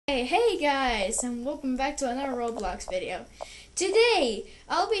Hey guys, and welcome back to another Roblox video. Today,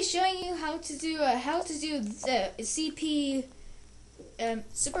 I'll be showing you how to do the SCP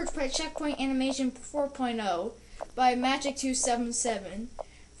Super Checkpoint Animation 4.0 by Magic277.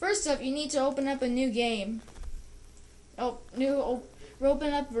 First up, you need to open up a new game.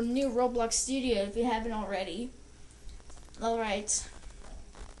 Open up a new Roblox Studio if you haven't already. Alright.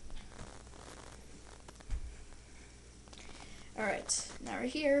 Alright, now we're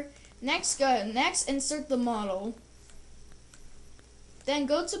here. Next, insert the model. Then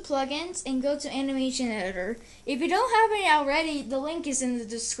go to plugins and go to animation editor. If you don't have any already, the link is in the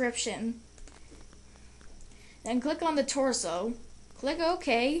description. Then click on the torso. Click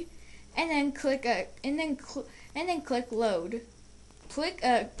OK, and then click load.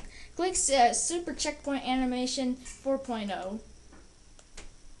 Click Super Checkpoint Animation 4.0.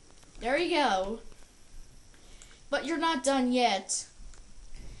 There you go. But you're not done yet.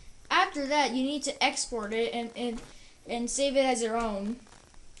 After that, you need to export it and save it as your own.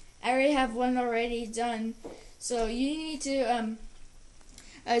 I already have one already done. So you need to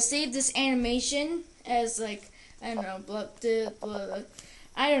save this animation as like, I don't know, blah.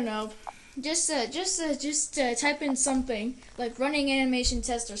 I don't know. Just type in something like running animation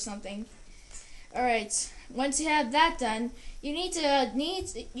test or something. All right. Once you have that done, you need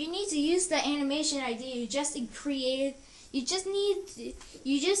to use the animation ID you just created. You just need to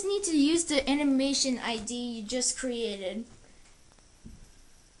use the animation ID you just created.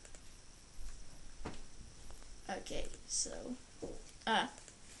 Okay, so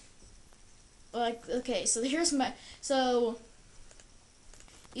so here's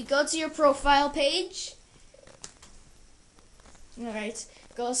you go to your profile page. All right,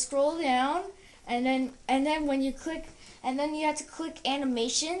 go scroll down. And then when you click, and then you have to click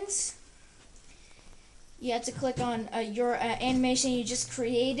animations. You have to click on your animation you just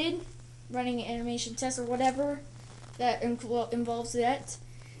created, running an animation test or whatever that involves that.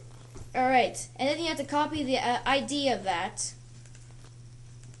 All right, and then you have to copy the ID of that.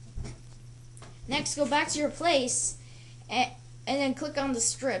 Next, go back to your place, and then click on the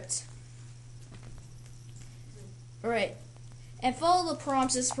script. All right, and follow the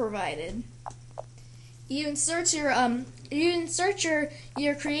prompts as provided. You insert your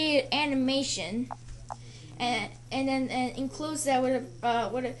created animation, and then enclose that with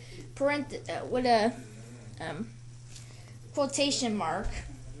a quotation mark.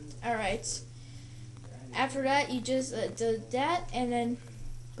 All right. After that, you just do that and then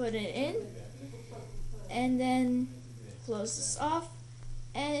put it in, and then close this off,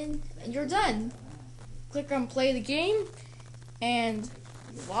 and you're done. Click on play the game, and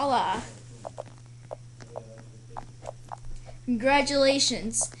voila.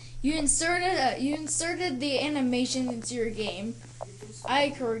 Congratulations! You inserted the animation into your game. I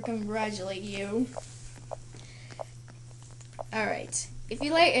congratulate you. All right.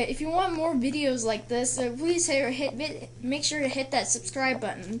 If you want more videos like this, please make sure to hit that subscribe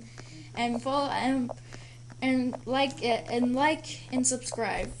button and follow and like and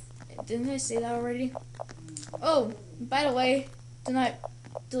subscribe. Didn't I say that already? Oh, by the way, do not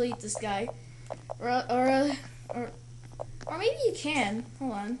delete this guy, or maybe you can.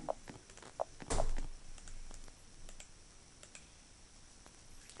 Hold on.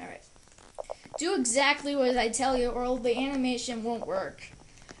 Alright. Do exactly what I tell you or the animation won't work.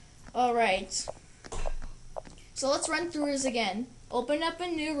 Alright. So let's run through this again. Open up a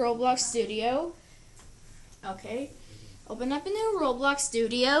new Roblox Studio. Okay. Open up a new Roblox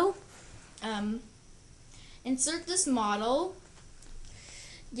Studio. Insert this model.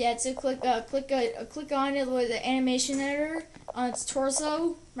 Yeah, to click on it with the animation editor on its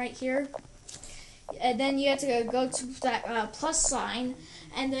torso right here, and then you have to go to that plus sign,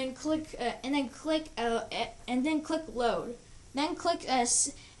 and then click load. Then click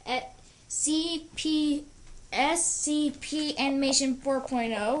SCP Animation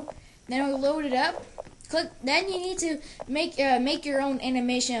 4.0. Then we'll load it up. Then you need to make your own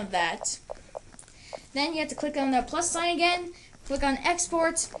animation of that. Then you have to click on the plus sign again. Click on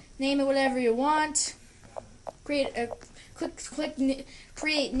export, name it whatever you want. Create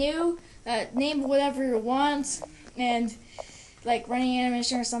new, name whatever you want, and like running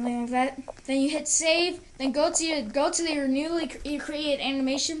animation or something like that. Then you hit save. Then go to your newly created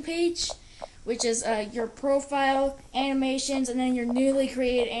animation page, which is your profile, animations, and then your newly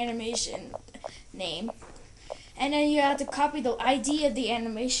created animation name. And then you have to copy the ID of the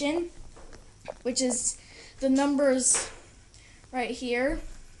animation, which is the numbers. Right here,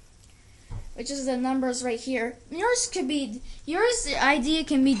 which is the numbers right here. Yours idea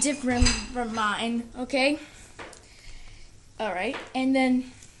can be different from mine, okay? Alright, and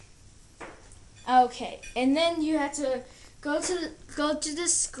then Okay, and then you have to go to the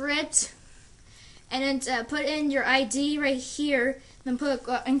script, and then put in your ID right here. Then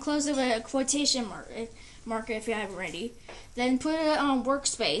enclose it with a quotation marker if you haven't already. Then put it on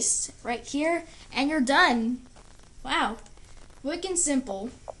workspace right here, and you're done. Wow, quick and simple.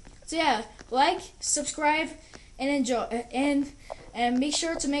 So yeah, like, subscribe, and enjoy, and make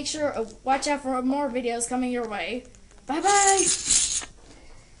sure to watch out for more videos coming your way. Bye bye.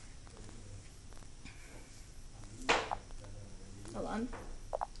 Hold on.